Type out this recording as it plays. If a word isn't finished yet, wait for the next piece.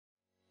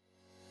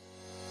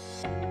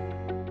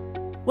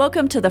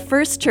Welcome to the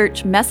First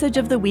Church Message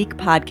of the Week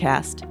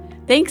podcast.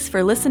 Thanks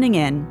for listening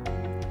in.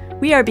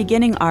 We are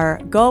beginning our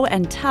Go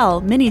and Tell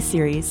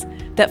mini-series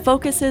that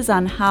focuses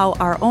on how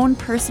our own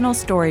personal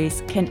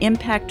stories can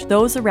impact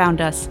those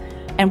around us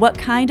and what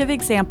kind of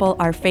example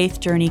our faith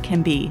journey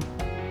can be.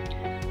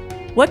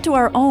 What do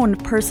our own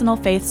personal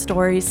faith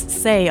stories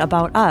say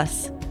about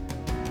us?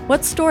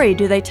 What story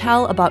do they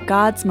tell about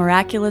God's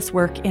miraculous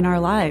work in our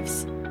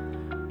lives?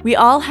 We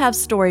all have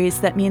stories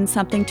that mean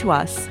something to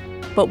us,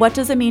 but what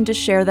does it mean to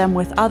share them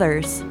with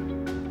others?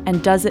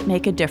 And does it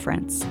make a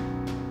difference?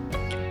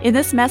 In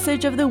this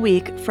message of the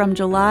week from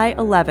July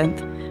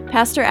 11th,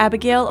 Pastor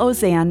Abigail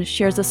Ozanne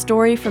shares a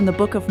story from the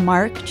book of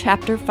Mark,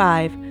 chapter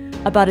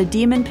 5, about a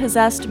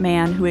demon-possessed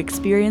man who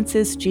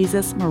experiences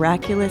Jesus'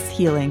 miraculous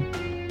healing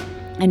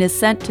and is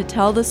sent to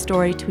tell the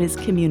story to his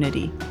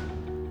community.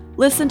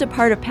 Listen to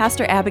part of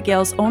Pastor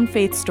Abigail's own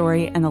faith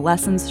story and the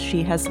lessons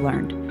she has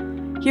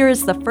learned. Here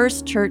is the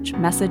First Church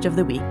Message of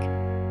the Week.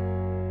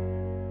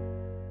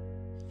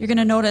 You're going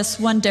to notice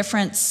one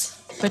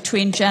difference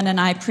between Jen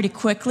and I pretty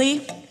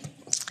quickly.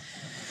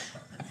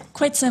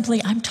 Quite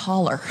simply, I'm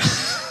taller.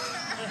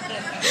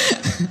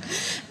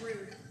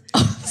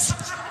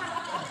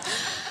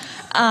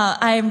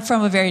 I'm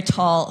from a very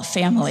tall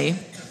family.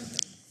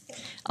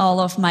 All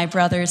of my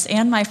brothers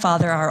and my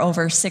father are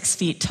over 6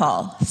 feet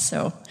tall,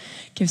 so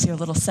it gives you a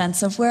little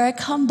sense of where I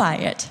come by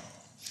it.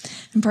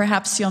 And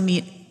perhaps you'll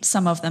meet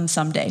some of them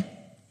someday.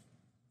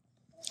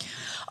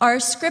 Our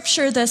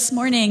scripture this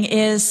morning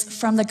is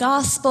from the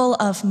Gospel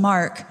of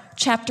Mark,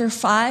 chapter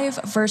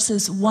 5,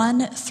 verses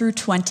 1 through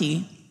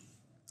 20.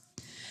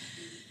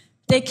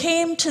 They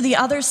came to the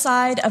other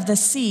side of the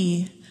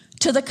sea,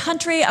 to the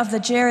country of the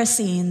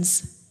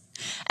Gerasenes.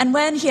 And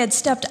when he had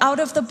stepped out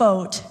of the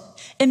boat,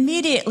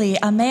 immediately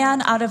a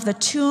man out of the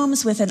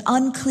tombs with an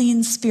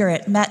unclean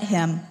spirit met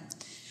him.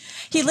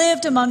 He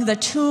lived among the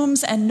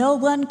tombs, and no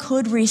one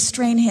could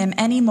restrain him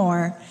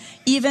anymore,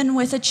 even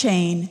with a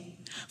chain.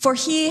 For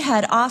he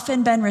had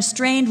often been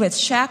restrained with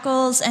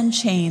shackles and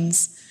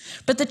chains,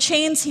 but the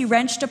chains he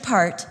wrenched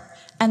apart,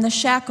 and the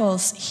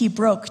shackles he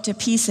broke to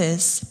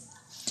pieces.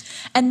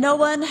 And no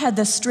one had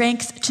the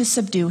strength to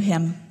subdue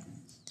him.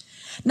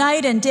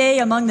 Night and day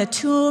among the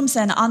tombs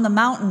and on the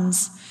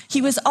mountains,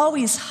 he was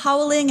always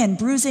howling and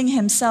bruising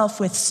himself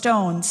with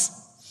stones.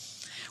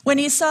 When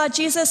he saw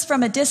Jesus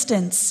from a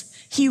distance,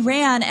 he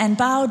ran and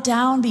bowed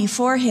down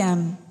before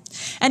him,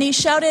 and he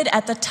shouted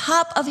at the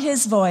top of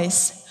his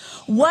voice,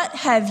 "What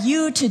have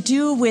you to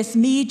do with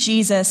me,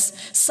 Jesus,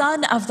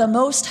 Son of the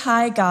Most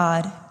High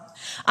God?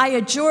 I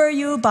adjure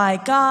you by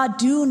God,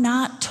 do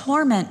not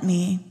torment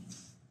me."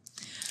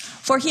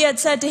 For he had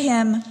said to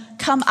him,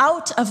 "Come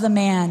out of the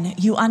man,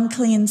 you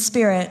unclean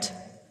spirit."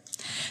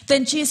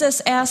 Then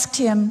Jesus asked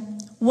him,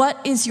 "What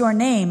is your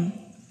name?"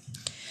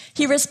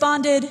 He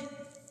responded,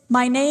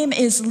 "My name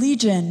is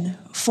Legion,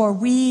 for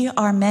we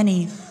are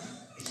many."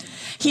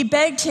 He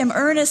begged him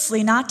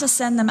earnestly not to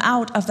send them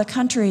out of the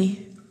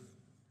country.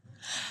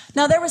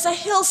 Now there was a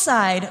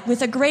hillside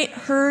with a great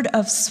herd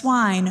of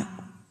swine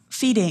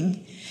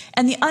feeding,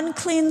 and the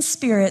unclean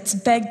spirits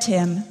begged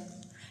him,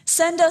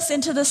 "Send us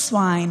into the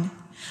swine,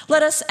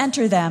 let us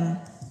enter them."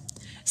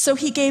 So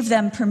he gave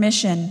them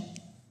permission.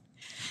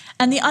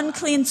 And the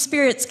unclean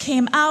spirits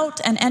came out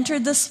and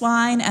entered the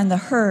swine and the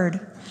herd,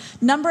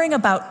 numbering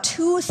about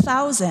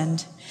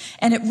 2,000,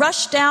 and it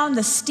rushed down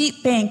the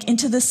steep bank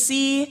into the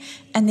sea,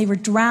 and they were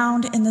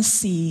drowned in the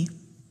sea.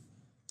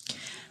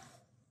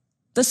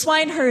 The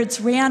swineherds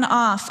ran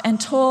off and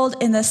told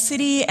in the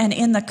city and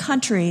in the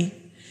country.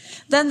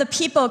 Then the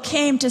people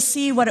came to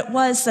see what it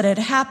was that had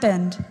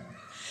happened.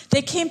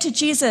 They came to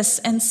Jesus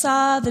and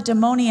saw the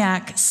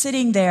demoniac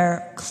sitting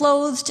there,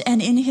 clothed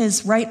and in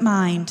his right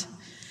mind,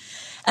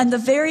 and the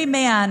very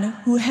man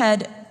who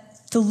had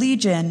the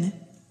legion,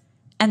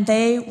 and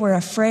they were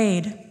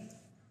afraid.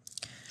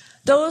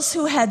 Those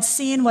who had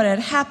seen what had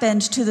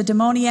happened to the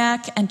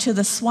demoniac and to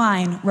the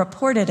swine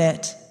reported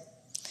it.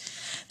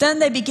 Then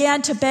they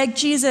began to beg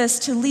Jesus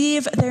to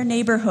leave their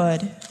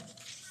neighborhood.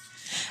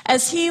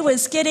 As he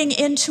was getting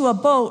into a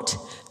boat,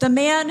 the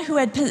man who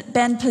had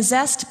been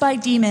possessed by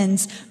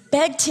demons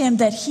begged him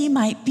that he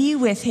might be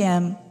with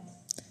him.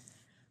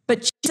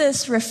 But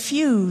Jesus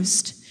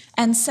refused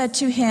and said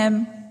to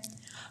him,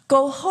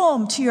 "Go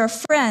home to your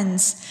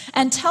friends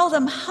and tell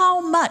them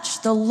how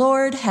much the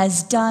Lord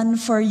has done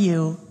for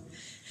you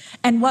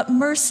and what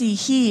mercy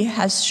he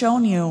has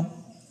shown you."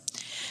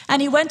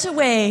 And he went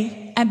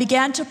away and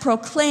began to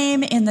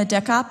proclaim in the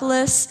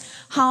Decapolis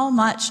how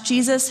much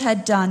Jesus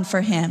had done for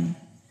him,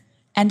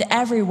 and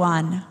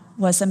everyone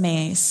was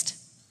amazed.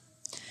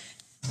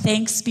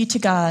 Thanks be to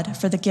God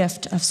for the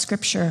gift of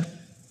Scripture.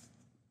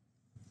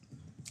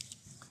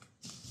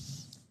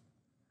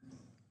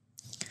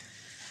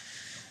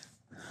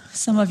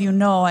 Some of you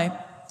know I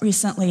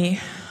recently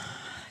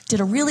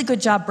did a really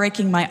good job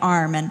breaking my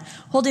arm, and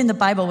holding the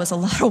Bible was a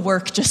lot of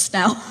work just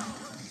now.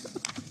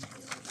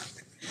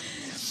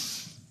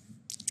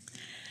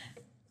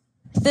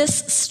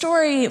 This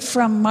story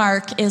from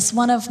Mark is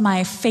one of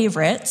my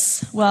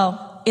favorites.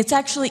 Well, it's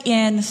actually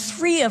in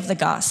 3 of the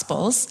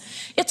Gospels.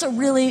 It's a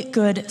really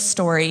good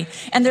story,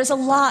 and there's a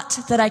lot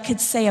that I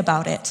could say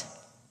about it.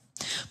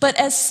 But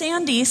as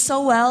Sandy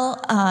so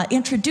well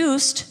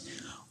introduced,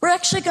 we're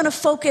actually going to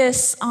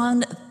focus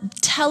on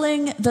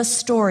telling the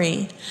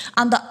story,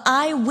 on the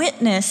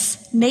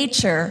eyewitness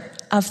nature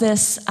of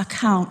this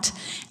account,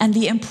 and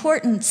the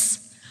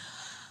importance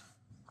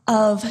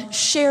of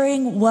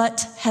sharing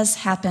what has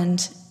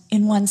happened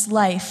in one's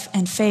life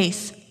and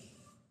faith.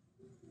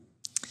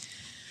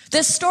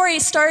 This story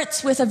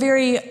starts with a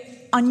very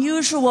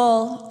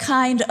unusual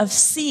kind of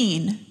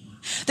scene.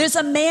 There's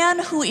a man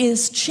who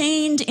is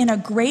chained in a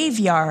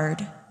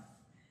graveyard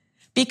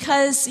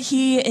because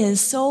he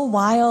is so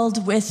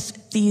wild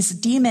with these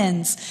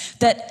demons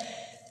that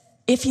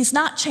if he's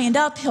not chained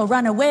up, he'll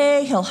run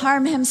away, he'll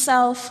harm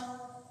himself.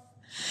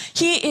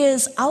 He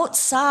is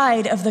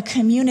outside of the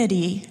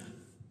community.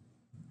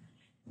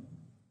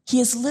 He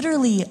is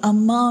literally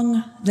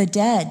among the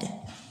dead.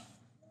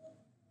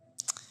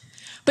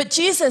 But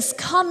Jesus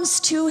comes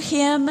to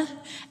him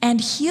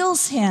and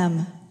heals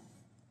him.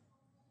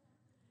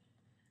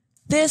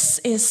 This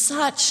is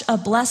such a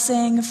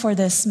blessing for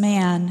this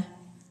man,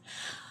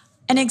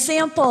 an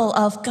example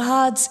of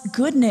God's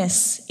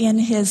goodness in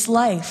his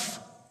life,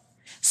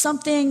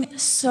 something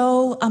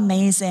so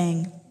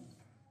amazing.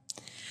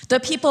 The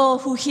people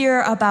who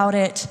hear about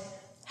it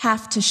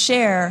have to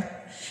share.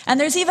 And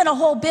there's even a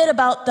whole bit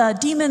about the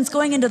demons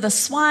going into the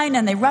swine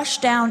and they rush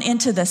down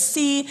into the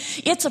sea.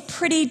 It's a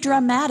pretty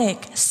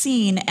dramatic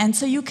scene. And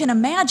so you can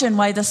imagine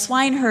why the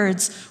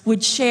swineherds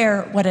would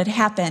share what had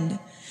happened.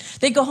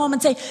 They go home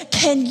and say,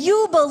 "Can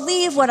you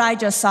believe what I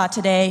just saw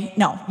today?"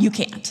 No, you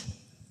can't.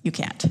 You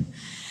can't.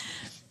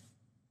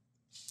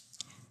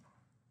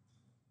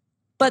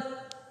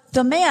 But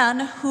the man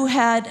who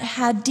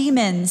had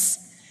demons,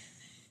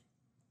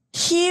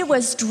 he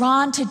was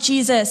drawn to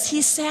Jesus.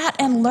 He sat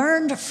and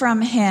learned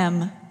from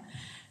him,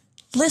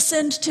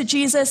 listened to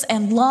Jesus,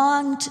 and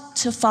longed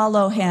to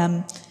follow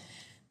him.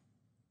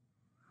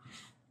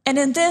 And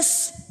in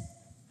this,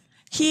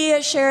 he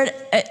shared,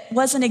 it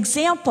was an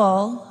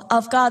example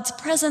of God's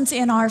presence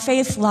in our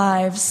faith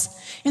lives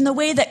in the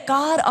way that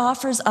God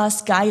offers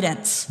us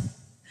guidance.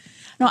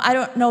 Now, I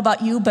don't know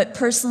about you, but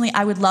personally,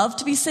 I would love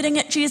to be sitting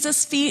at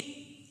Jesus' feet,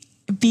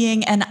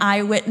 being an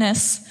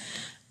eyewitness,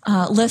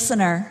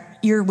 listener,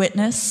 ear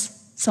witness,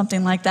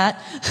 something like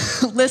that,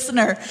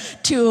 listener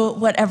to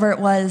whatever it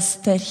was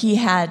that he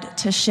had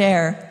to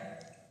share.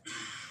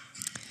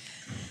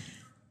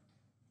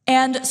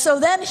 And so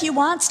then he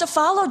wants to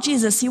follow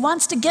Jesus. He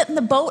wants to get in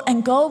the boat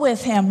and go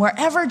with him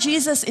wherever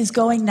Jesus is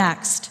going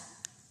next.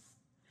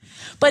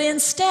 But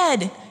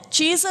instead,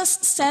 Jesus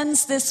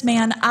sends this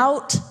man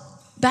out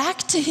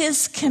back to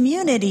his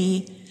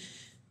community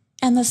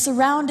and the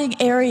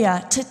surrounding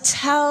area to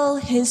tell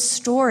his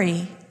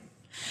story,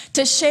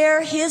 to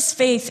share his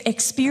faith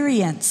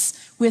experience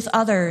with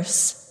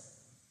others.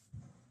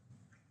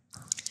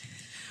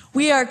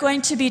 We are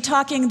going to be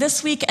talking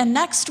this week and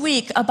next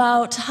week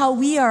about how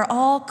we are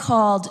all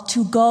called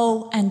to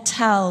go and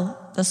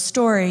tell the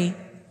story.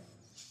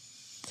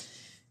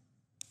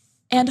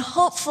 And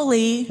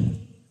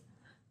hopefully,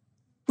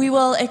 we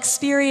will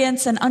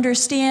experience and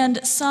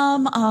understand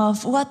some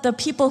of what the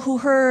people who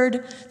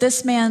heard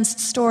this man's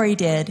story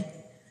did.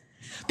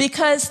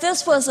 Because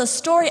this was a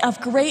story of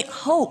great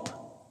hope.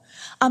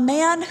 A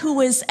man who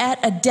was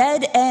at a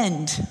dead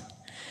end,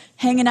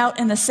 hanging out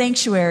in the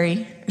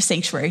cemetery.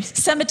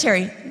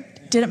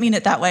 Didn't mean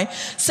it that way.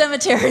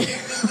 Cemetery.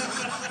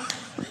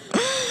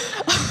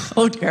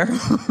 Oh dear.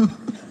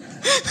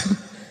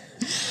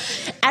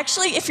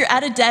 Actually, if you're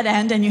at a dead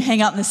end and you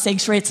hang out in the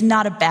sanctuary, it's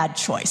not a bad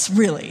choice,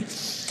 really.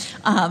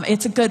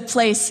 It's a good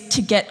place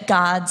to get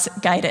God's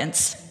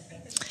guidance.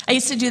 I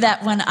used to do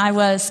that when I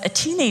was a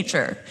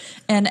teenager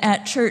and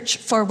at church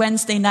for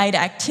Wednesday night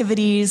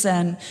activities.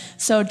 And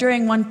so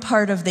during one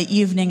part of the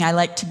evening, I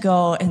like to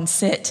go and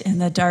sit in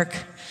the dark,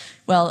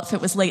 well, if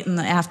it was late in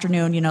the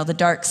afternoon, the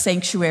dark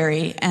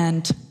sanctuary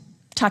and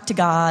talk to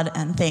God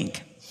and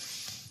think.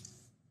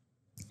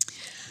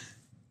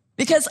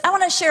 Because I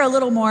want to share a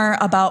little more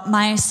about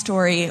my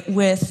story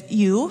with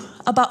you,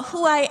 about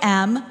who I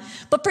am,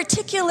 but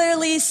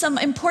particularly some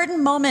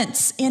important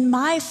moments in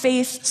my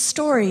faith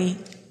story.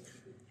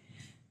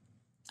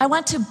 I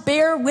want to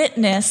bear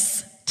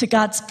witness to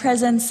God's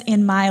presence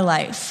in my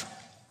life.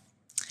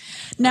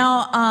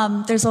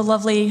 Now, there's a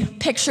lovely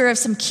picture of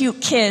some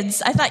cute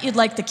kids. I thought you'd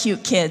like the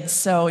cute kids,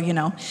 so,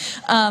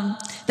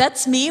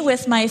 That's me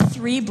with my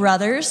 3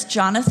 brothers,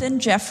 Jonathan,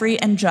 Jeffrey,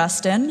 and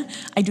Justin.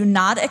 I do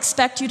not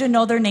expect you to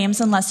know their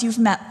names unless you've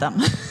met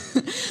them.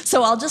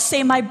 So I'll just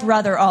say my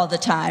brother all the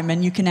time,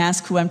 and you can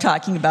ask who I'm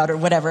talking about or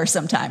whatever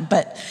sometime.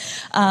 But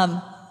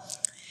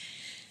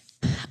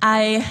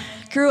I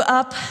grew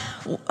up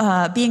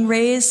being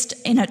raised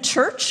in a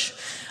church,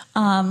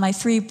 my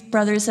 3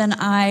 brothers and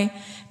I,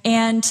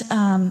 and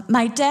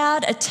my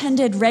dad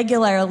attended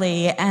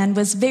regularly and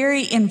was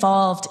very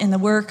involved in the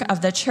work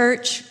of the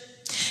church.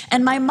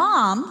 And my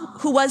mom,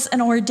 who was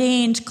an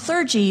ordained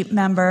clergy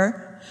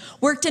member,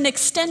 worked in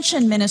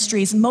extension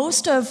ministries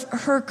most of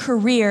her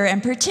career,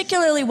 and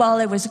particularly while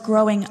I was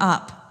growing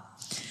up.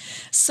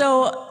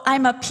 So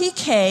I'm a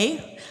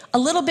PK, a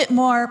little bit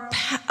more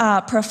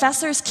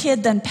professor's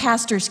kid than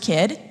pastor's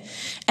kid.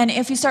 And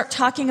if you start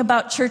talking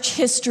about church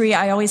history,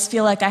 I always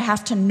feel like I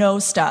have to know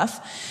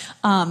stuff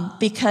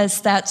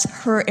because that's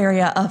her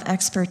area of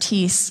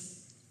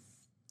expertise,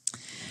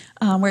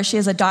 where she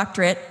has a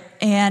doctorate.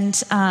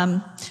 And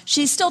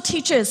she still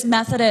teaches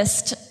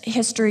Methodist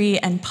history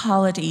and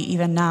polity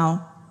even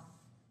now.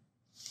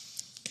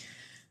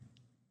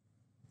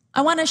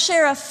 I want to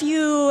share a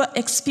few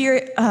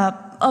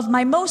of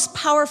my most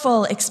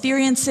powerful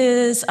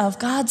experiences of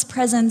God's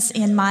presence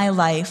in my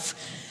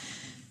life.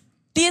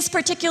 These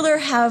particular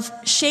have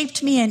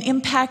shaped me and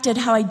impacted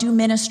how I do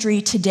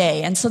ministry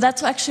today. And so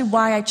that's actually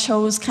why I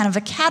chose kind of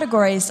the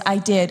categories I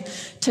did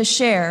to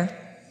share.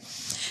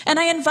 And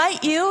I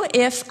invite you,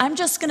 if I'm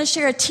just going to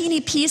share a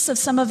teeny piece of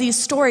some of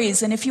these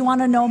stories, and if you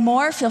want to know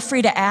more, feel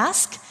free to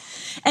ask.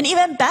 And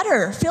even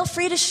better, feel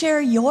free to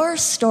share your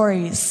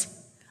stories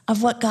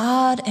of what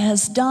God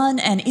has done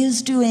and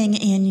is doing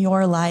in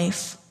your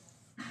life.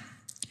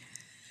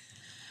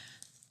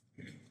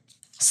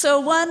 So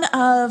one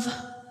of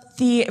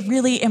the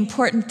really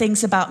important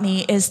things about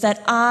me is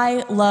that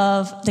I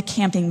love the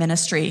camping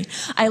ministry.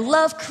 I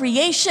love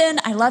creation.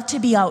 I love to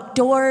be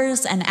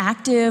outdoors and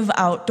active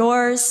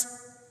outdoors.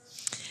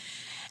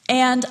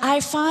 And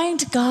I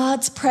find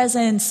God's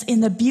presence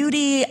in the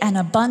beauty and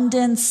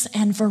abundance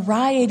and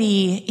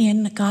variety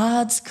in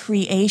God's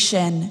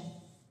creation.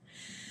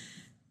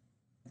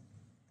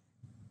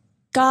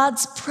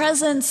 God's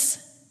presence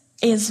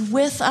is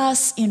with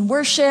us in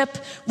worship,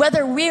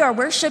 whether we are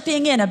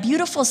worshiping in a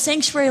beautiful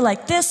sanctuary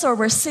like this or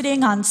we're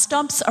sitting on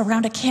stumps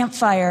around a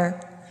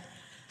campfire.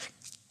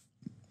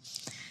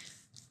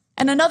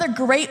 And another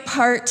great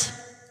part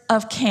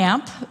of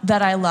camp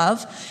that I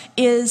love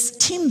is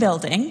team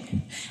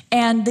building.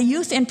 And the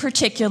youth in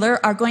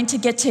particular are going to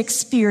get to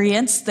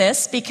experience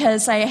this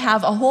because I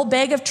have a whole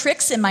bag of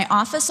tricks in my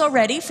office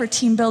already for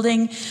team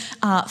building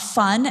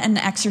fun and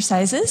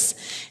exercises.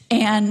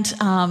 And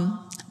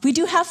we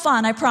do have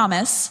fun, I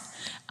promise.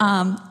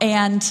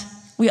 And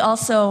we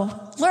also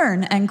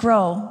learn and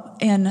grow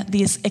in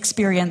these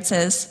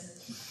experiences.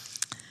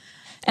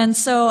 And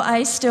so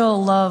I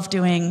still love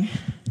doing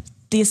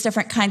these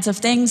different kinds of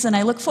things, and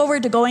I look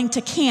forward to going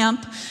to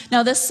camp.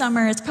 Now, this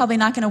summer, it's probably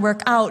not going to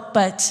work out,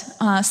 but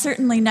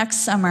certainly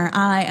next summer,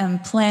 I am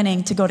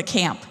planning to go to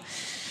camp.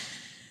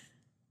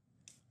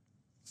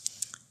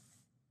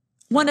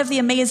 One of the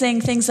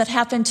amazing things that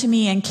happened to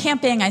me in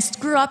camping, I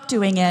grew up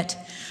doing it,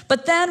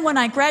 but then when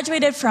I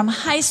graduated from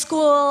high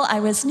school,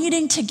 I was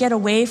needing to get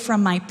away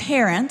from my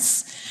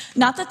parents.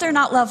 Not that they're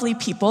not lovely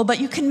people,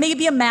 but you can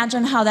maybe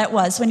imagine how that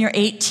was when you're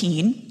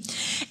 18.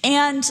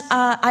 And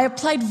I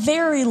applied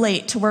very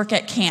late to work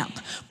at camp.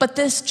 But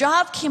this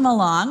job came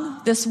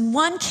along. This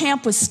one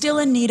camp was still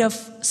in need of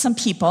some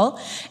people.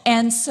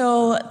 And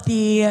so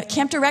the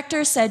camp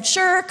director said,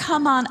 sure,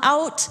 come on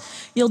out.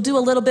 You'll do a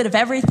little bit of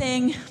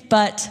everything,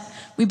 but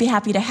we'd be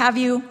happy to have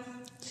you.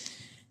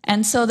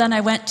 And so then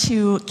I went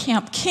to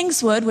Camp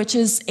Kingswood, which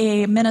is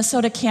a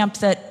Minnesota camp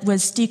that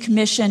was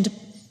decommissioned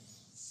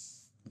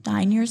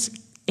 8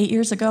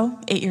 years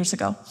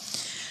ago.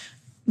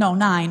 No,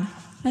 9.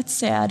 That's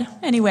sad.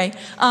 Anyway,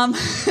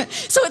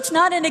 so it's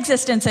not in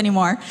existence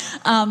anymore.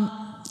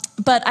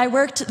 But I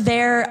worked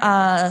there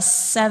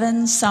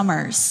 7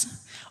 summers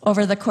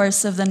over the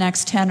course of the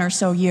next 10 or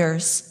so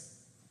years.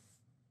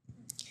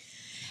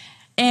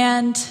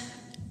 And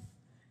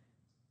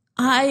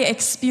I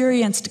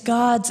experienced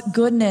God's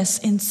goodness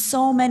in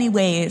so many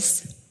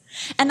ways.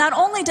 And not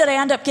only did I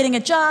end up getting a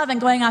job and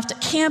going off to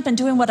camp and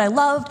doing what I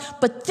loved,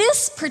 but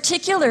this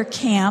particular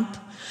camp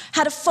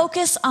had a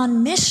focus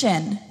on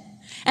mission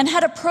and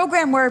had a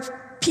program where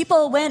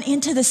people went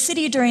into the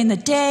city during the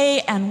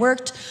day and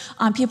worked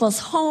on people's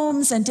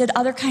homes and did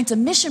other kinds of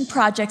mission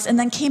projects and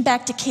then came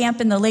back to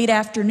camp in the late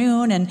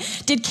afternoon and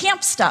did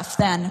camp stuff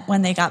then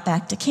when they got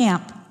back to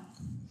camp.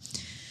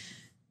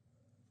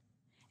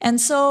 And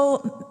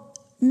so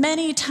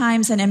many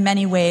times and in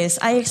many ways,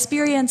 I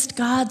experienced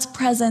God's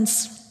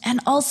presence and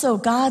also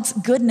God's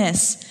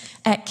goodness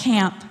at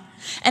camp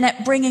and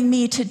at bringing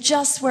me to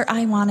just where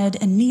I wanted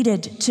and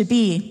needed to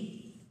be.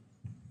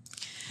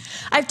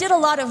 I did a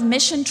lot of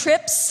mission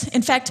trips.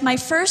 In fact, my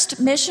first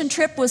mission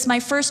trip was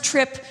my first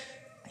trip,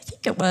 I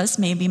think it was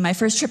maybe my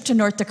first trip to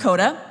North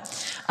Dakota.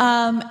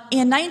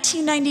 In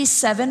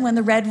 1997, when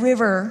the Red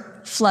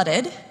River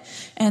flooded,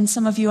 and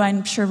some of you,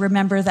 I'm sure,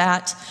 remember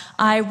that,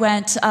 I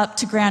went up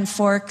to Grand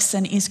Forks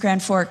and East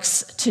Grand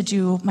Forks to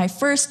do my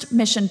first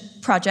mission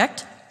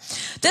project.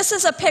 This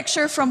is a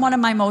picture from one of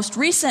my most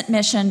recent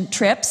mission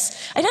trips.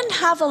 I didn't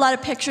have a lot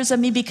of pictures of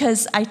me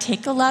because I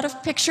take a lot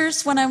of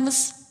pictures when I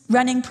was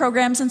running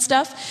programs and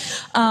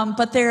stuff,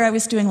 but there I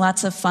was doing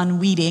lots of fun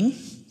weeding,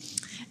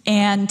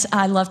 and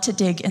I love to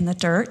dig in the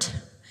dirt.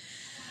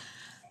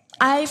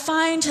 I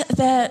find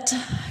that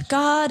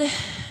God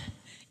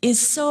is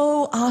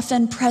so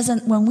often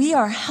present when we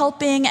are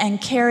helping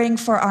and caring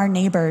for our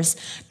neighbors.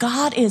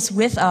 God is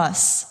with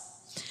us.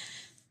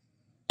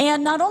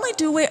 And not only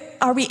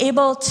are we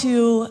able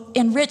to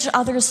enrich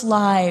others'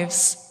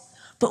 lives,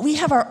 but we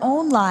have our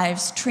own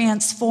lives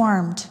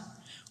transformed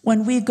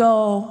when we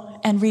go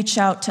and reach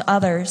out to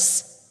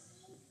others.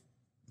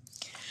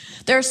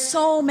 There are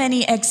so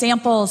many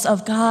examples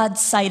of God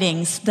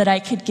sightings that I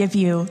could give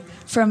you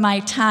from my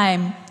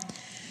time.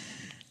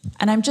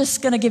 And I'm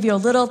just going to give you a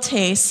little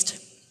taste.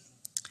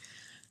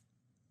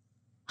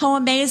 How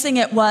amazing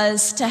it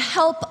was to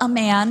help a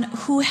man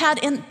who had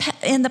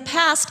in the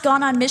past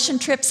gone on mission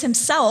trips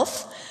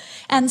himself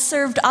and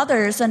served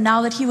others, and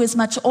now that he was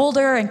much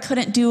older and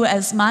couldn't do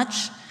as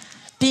much,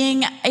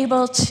 being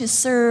able to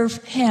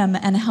serve him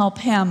and help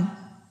him.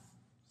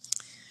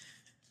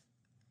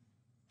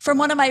 From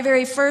one of my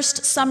very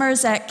first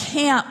summers at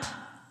camp,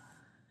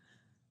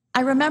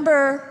 I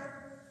remember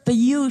the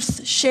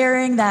youth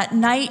sharing that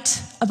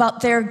night about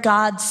their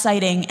God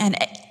sighting, and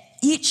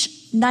each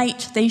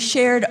night they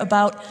shared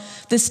about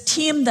this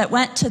team that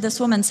went to this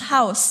woman's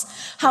house,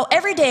 how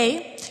every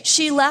day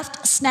she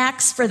left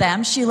snacks for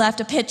them. She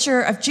left a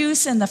pitcher of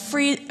juice in the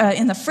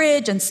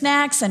fridge and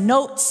snacks and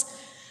notes,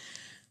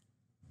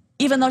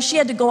 even though she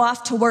had to go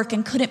off to work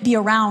and couldn't be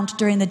around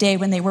during the day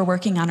when they were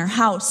working on her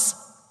house.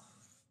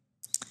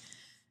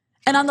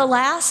 And on the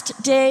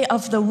last day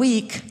of the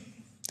week,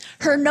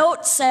 her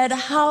note said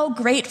how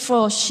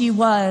grateful she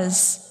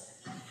was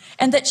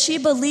and that she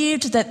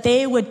believed that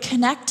they would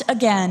connect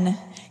again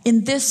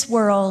in this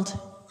world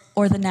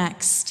or the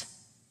next.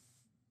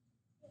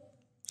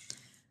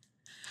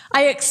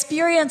 I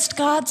experienced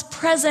God's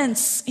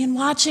presence in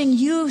watching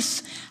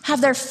youth have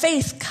their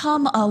faith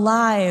come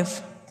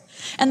alive,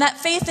 and that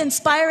faith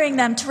inspiring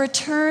them to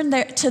return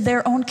to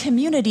their own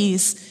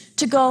communities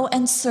to go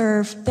and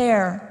serve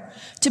there,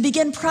 to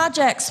begin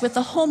projects with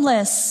the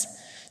homeless,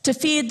 to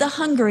feed the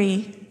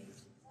hungry,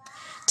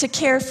 to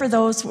care for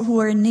those who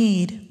are in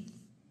need.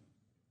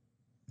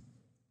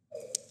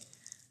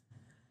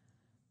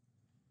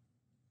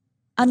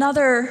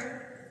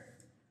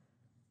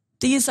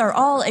 These are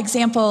all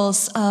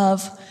examples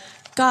of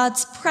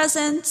God's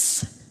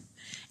presence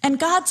and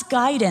God's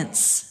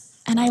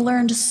guidance. And I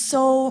learned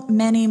so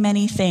many,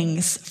 many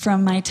things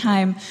from my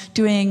time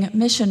doing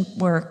mission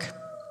work.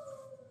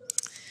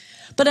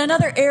 But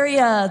another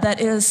area that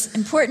is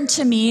important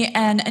to me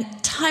and a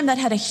time that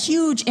had a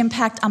huge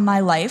impact on my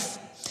life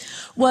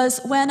was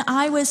when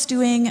I was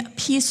doing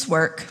peace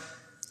work.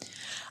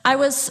 I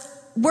was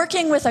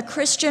working with a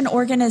Christian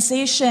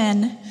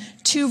organization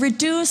to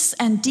reduce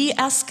and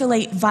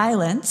de-escalate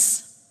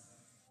violence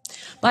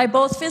by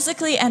both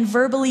physically and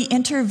verbally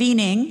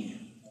intervening.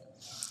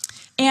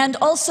 And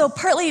also,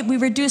 partly, we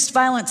reduced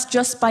violence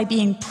just by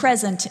being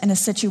present in a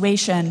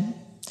situation.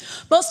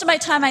 Most of my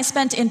time I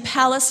spent in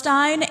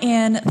Palestine,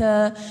 in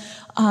the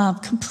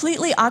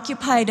completely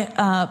occupied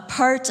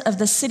part of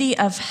the city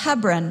of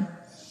Hebron.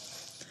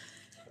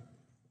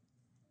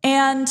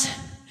 And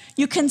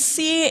you can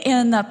see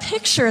in the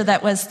picture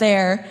that was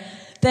there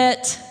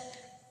that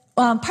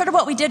part of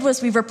what we did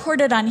was we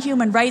reported on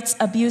human rights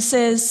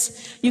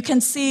abuses. You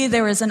can see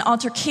there was an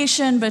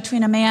altercation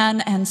between a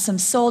man and some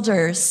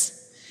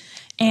soldiers.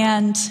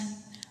 And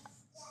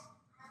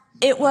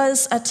it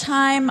was a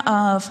time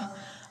of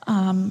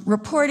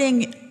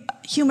reporting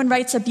human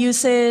rights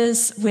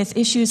abuses with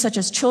issues such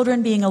as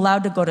children being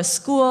allowed to go to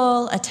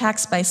school,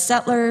 attacks by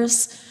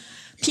settlers,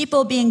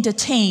 people being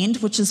detained,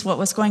 which is what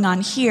was going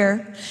on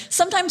here,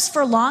 sometimes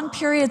for long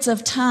periods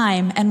of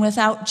time and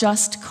without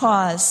just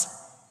cause.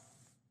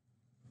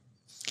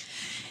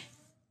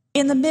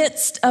 In the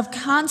midst of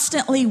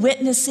constantly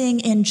witnessing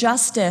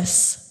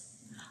injustice,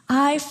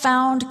 I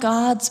found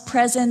God's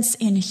presence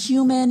in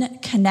human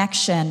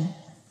connection.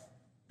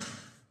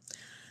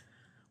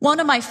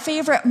 One of my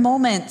favorite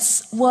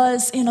moments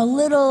was in a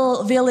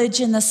little village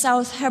in the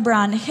South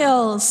Hebron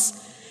Hills.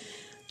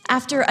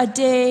 After a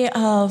day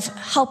of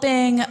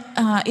helping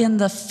in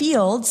the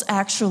fields,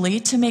 actually,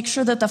 to make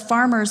sure that the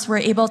farmers were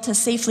able to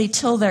safely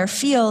till their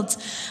fields,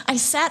 I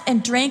sat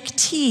and drank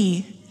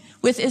tea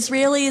with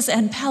Israelis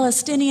and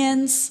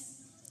Palestinians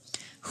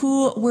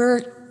who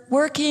were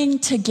working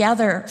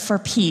together for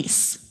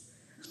peace.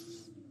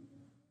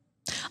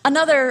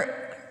 Another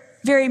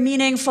very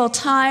meaningful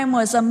time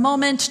was a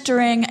moment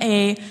during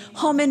a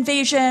home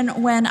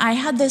invasion when I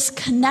had this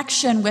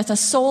connection with a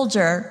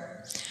soldier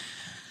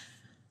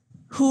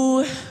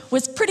who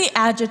was pretty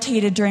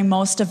agitated during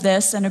most of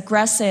this and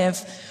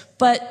aggressive,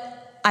 but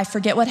I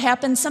forget what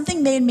happened.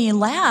 Something made me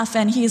laugh,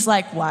 and he's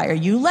like, "Why are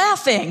you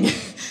laughing?"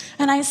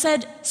 And I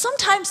said,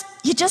 "Sometimes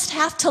you just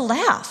have to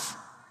laugh."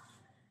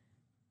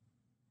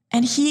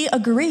 And he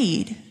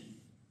agreed.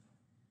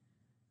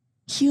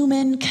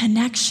 Human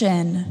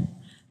connection,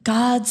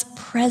 God's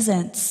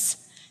presence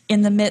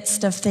in the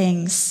midst of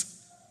things.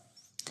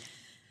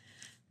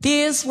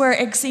 These were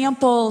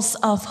examples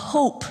of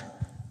hope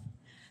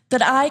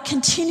that I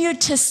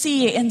continued to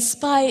see in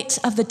spite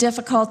of the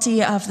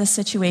difficulty of the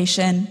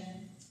situation.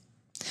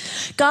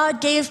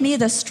 God gave me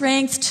the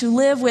strength to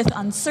live with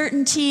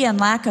uncertainty and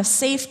lack of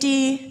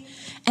safety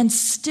and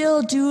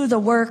still do the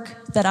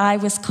work that I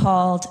was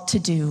called to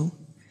do.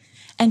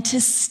 and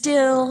to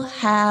still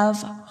have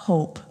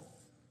hope.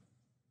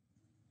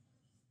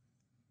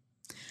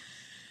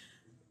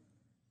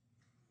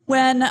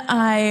 When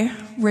I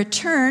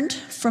returned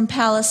from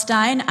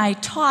Palestine, I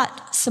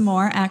taught some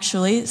more,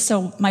 actually.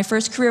 So my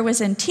first career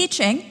was in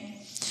teaching.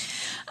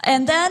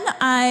 And then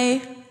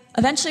I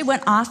eventually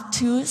went off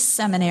to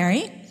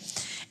seminary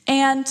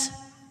and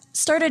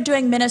started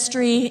doing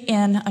ministry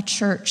in a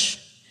church.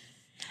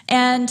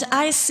 And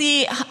I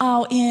see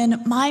how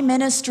in my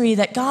ministry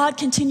that God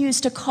continues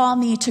to call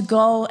me to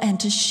go and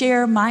to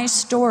share my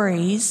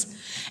stories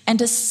and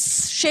to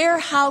share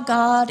how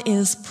God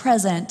is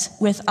present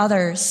with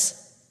others.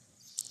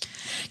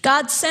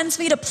 God sends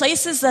me to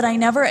places that I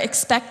never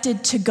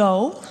expected to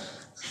go.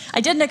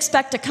 I didn't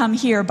expect to come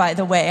here, by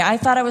the way. I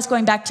thought I was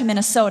going back to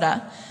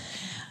Minnesota.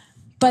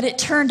 But it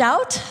turned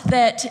out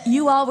that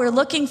you all were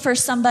looking for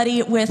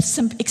somebody with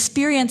some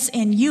experience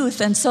in youth.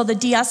 And so the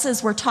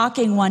DSs were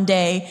talking one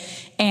day,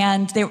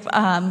 and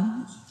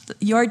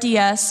your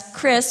DS,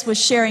 Chris, was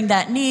sharing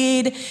that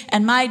need.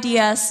 And my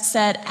DS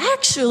said,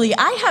 actually,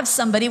 I have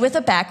somebody with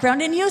a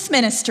background in youth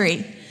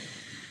ministry.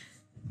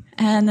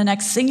 And the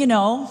next thing you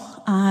know,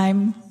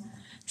 I'm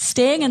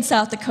staying in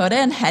South Dakota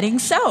and heading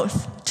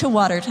south to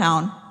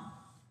Watertown.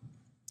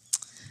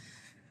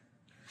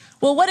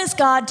 Well, what is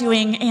God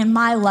doing in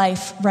my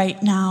life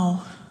right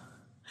now?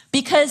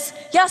 Because,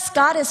 yes,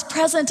 God is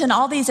present in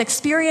all these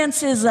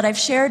experiences that I've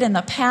shared in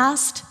the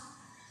past.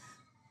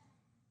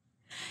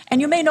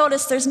 And you may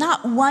notice there's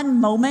not one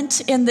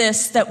moment in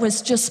this that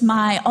was just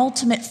my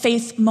ultimate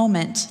faith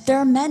moment. There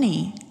are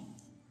many.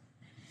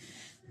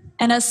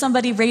 And as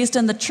somebody raised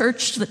in the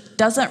church that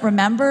doesn't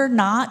remember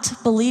not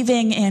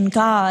believing in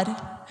God,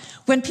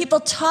 when people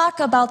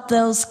talk about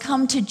those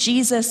come to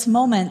Jesus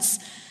moments,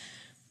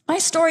 my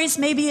stories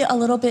may be a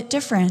little bit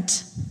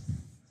different.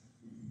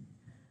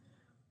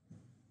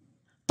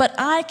 But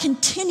I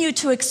continue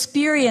to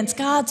experience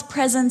God's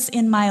presence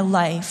in my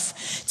life.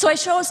 So I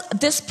chose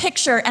this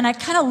picture, and I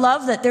kind of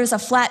love that there's a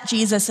flat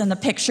Jesus in the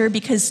picture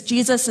because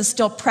Jesus is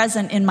still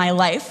present in my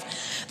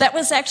life. That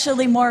was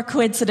actually more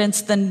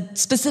coincidence than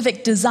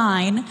specific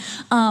design.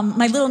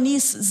 My little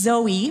niece,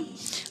 Zoe,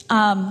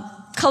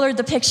 colored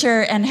the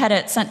picture and had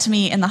it sent to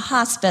me in the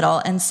hospital.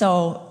 And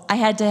so I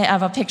had to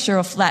have a picture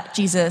of flat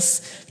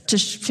Jesus to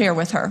share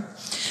with her.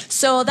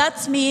 So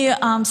that's me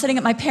sitting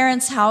at my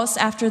parents' house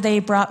after they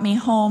brought me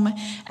home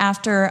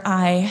after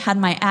I had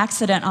my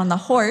accident on the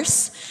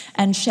horse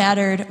and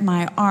shattered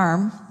my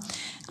arm.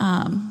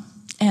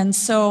 And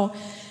so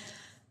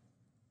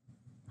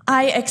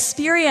I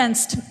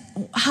experienced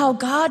how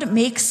God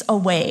makes a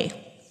way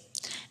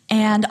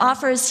and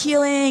offers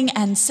healing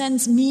and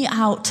sends me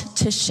out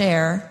to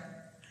share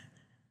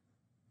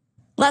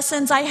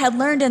lessons I had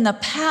learned in the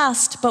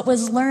past but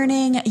was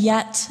learning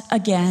yet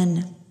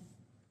again.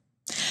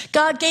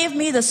 God gave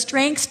me the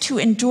strength to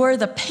endure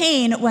the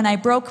pain when I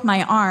broke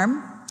my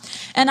arm,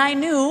 and I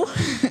knew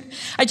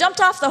I jumped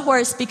off the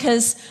horse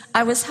because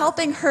I was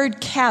helping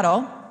herd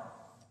cattle,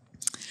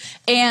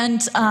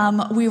 and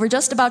we were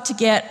just about to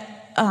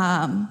get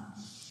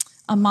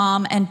a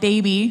mom and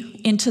baby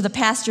into the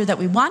pasture that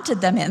we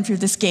wanted them in through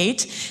this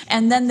gate,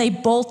 and then they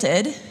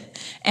bolted,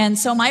 and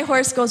so my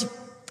horse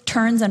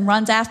turns and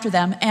runs after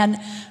them, and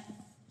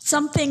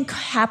something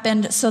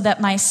happened so that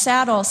my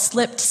saddle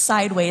slipped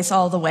sideways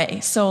all the way.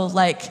 So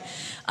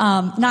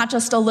not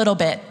just a little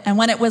bit. And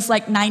when it was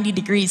 90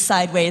 degrees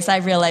sideways, I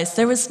realized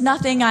there was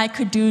nothing I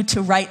could do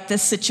to right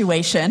this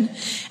situation.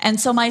 And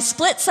so my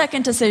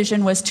split-second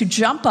decision was to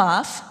jump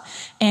off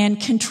and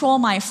control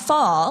my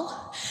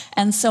fall.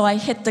 And so I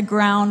hit the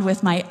ground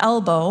with my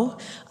elbow.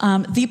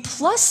 The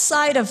plus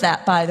side of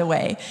that, by the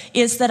way,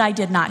 is that I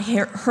did not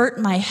hurt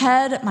my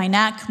head, my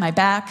neck, my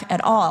back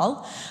at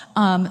all.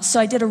 So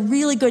I did a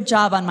really good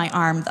job on my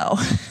arm, though.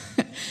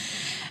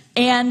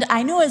 And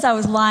I knew as I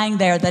was lying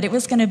there that it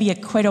was going to be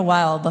quite a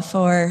while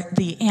before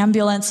the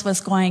ambulance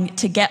was going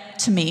to get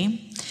to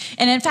me.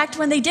 And in fact,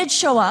 when they did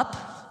show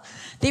up,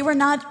 they were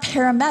not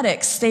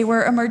paramedics. They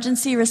were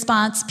emergency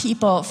response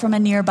people from a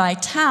nearby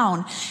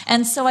town.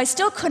 And so I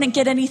still couldn't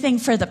get anything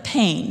for the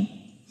pain.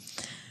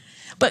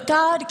 But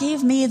God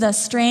gave me the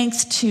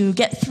strength to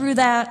get through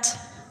that,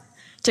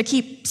 to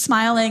keep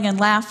smiling and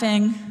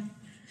laughing,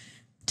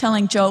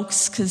 telling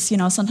jokes, because,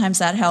 sometimes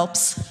that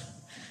helps.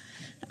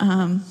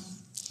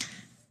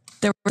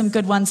 There were some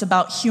good ones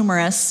about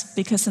humorous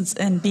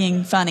and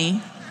being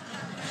funny.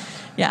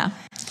 Yeah.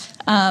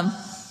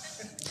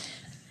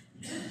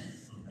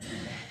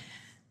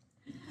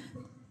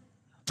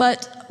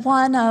 But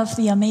one of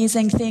the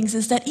amazing things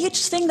is that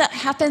each thing that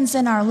happens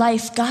in our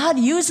life, God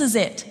uses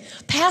it.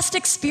 Past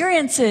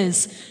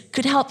experiences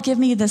could help give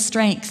me the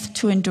strength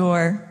to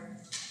endure.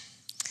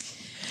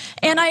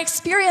 And I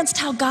experienced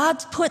how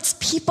God puts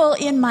people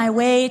in my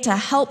way to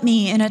help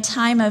me in a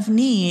time of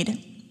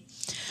need.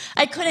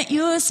 I couldn't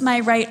use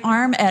my right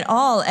arm at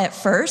all at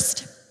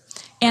first,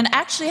 and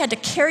actually had to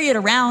carry it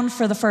around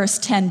for the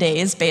first 10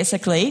 days,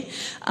 basically,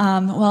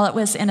 while it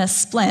was in a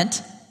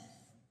splint.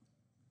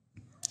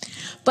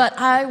 But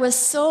I was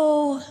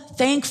so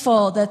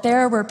thankful that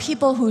there were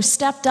people who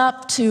stepped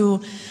up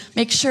to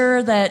make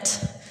sure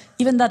that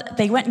even that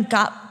they went and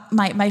got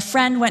my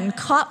friend went and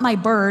caught my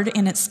bird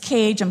in its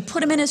cage and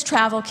put him in his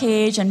travel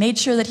cage and made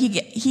sure that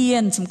he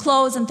and some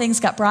clothes and things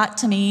got brought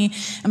to me.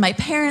 And my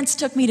parents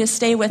took me to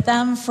stay with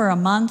them for a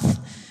month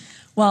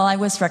while I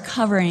was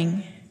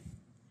recovering.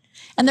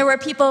 And there were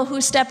people who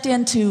stepped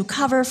in to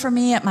cover for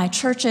me at my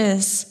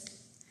churches.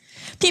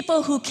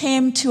 People who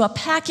came to a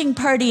packing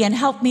party and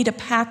helped me to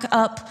pack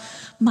up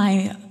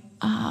my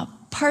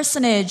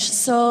parsonage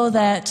so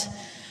that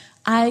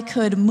I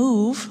could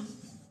move.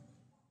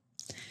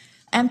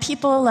 And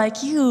people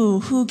like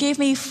you who gave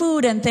me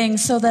food and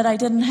things so that I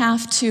didn't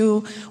have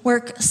to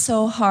work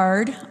so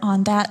hard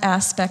on that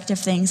aspect of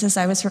things as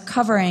I was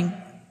recovering.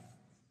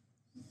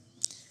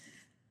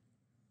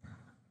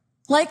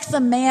 Like the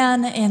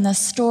man in the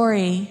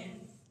story,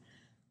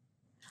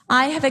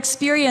 I have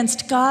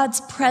experienced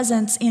God's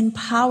presence in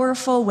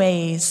powerful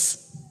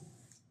ways,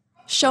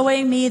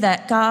 showing me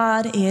that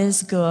God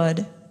is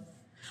good,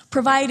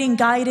 providing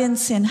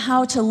guidance in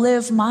how to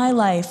live my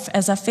life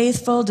as a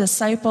faithful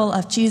disciple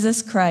of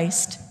Jesus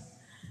Christ,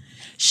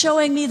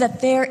 showing me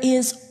that there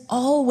is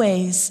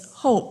always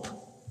hope,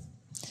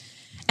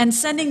 and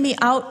sending me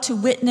out to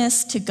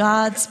witness to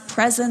God's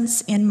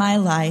presence in my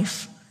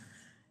life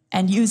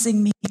and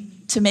using me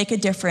to make a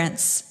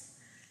difference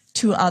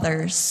to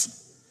others.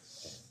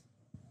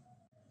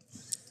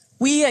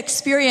 We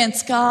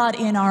experience God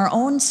in our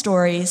own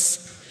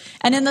stories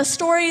and in the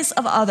stories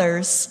of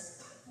others.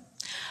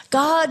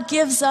 God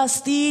gives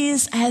us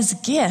these as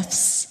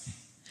gifts,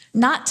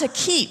 not to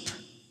keep,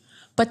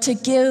 but to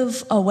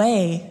give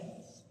away.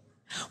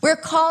 We're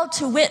called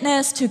to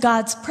witness to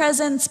God's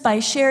presence by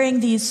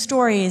sharing these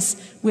stories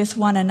with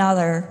one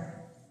another.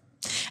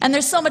 And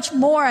there's so much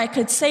more I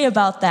could say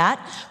about that,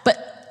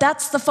 but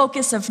that's the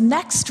focus of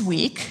next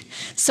week.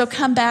 So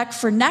come back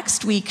for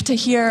next week to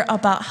hear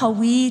about how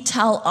we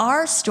tell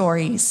our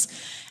stories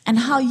and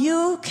how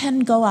you can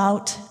go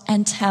out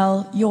and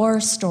tell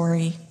your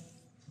story.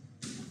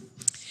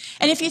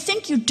 And if you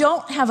think you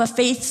don't have a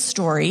faith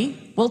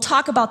story, we'll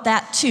talk about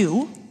that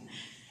too.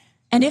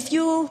 And if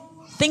you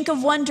think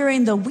of one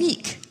during the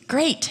week,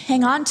 great,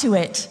 hang on to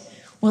it.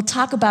 We'll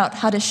talk about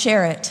how to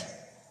share it.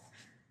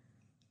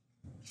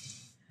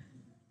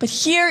 But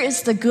here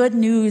is the good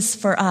news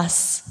for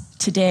us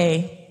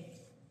today.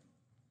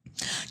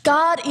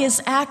 God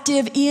is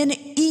active in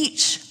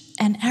each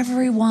and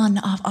every one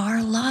of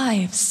our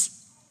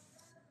lives.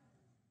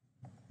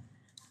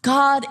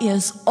 God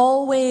is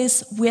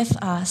always with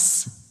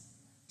us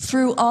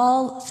through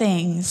all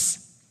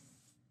things.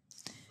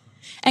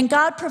 And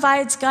God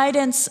provides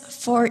guidance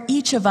for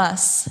each of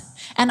us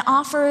and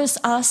offers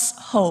us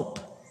hope.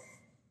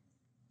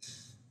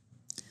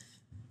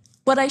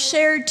 What I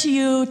shared to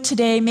you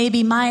today may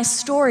be my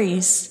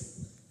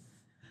stories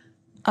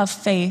of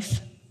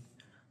faith,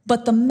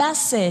 but the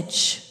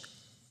message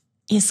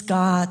is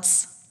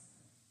God's.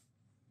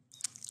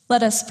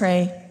 Let us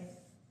pray.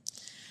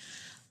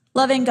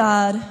 Loving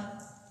God,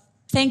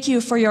 thank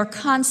you for your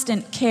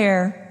constant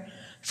care,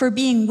 for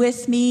being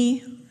with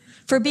me,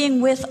 for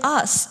being with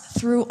us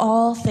through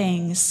all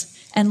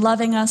things, and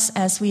loving us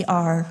as we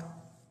are.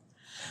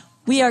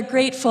 We are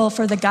grateful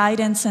for the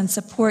guidance and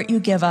support you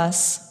give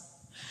us.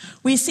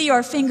 We see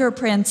your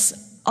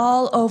fingerprints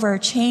all over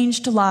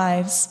changed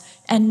lives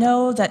and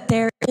know that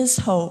there is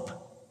hope,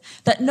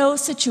 that no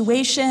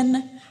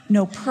situation,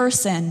 no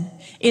person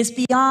is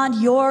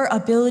beyond your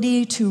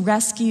ability to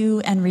rescue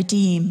and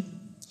redeem.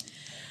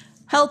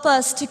 Help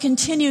us to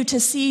continue to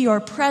see your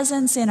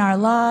presence in our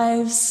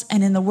lives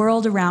and in the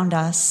world around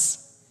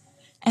us.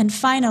 And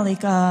finally,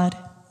 God,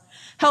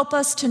 help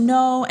us to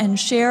know and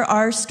share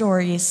our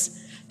stories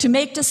to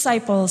make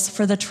disciples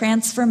for the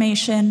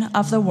transformation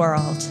of the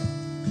world.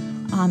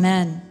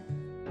 Amen.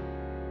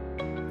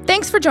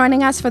 Thanks for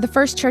joining us for the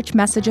First Church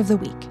Message of the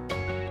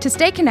Week. To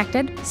stay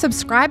connected,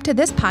 subscribe to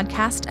this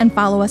podcast and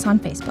follow us on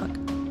Facebook.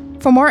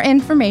 For more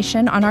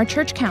information on our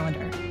church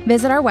calendar,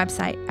 visit our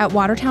website at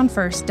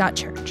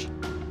watertownfirst.church.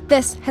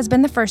 This has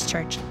been the First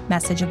Church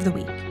Message of the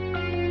Week.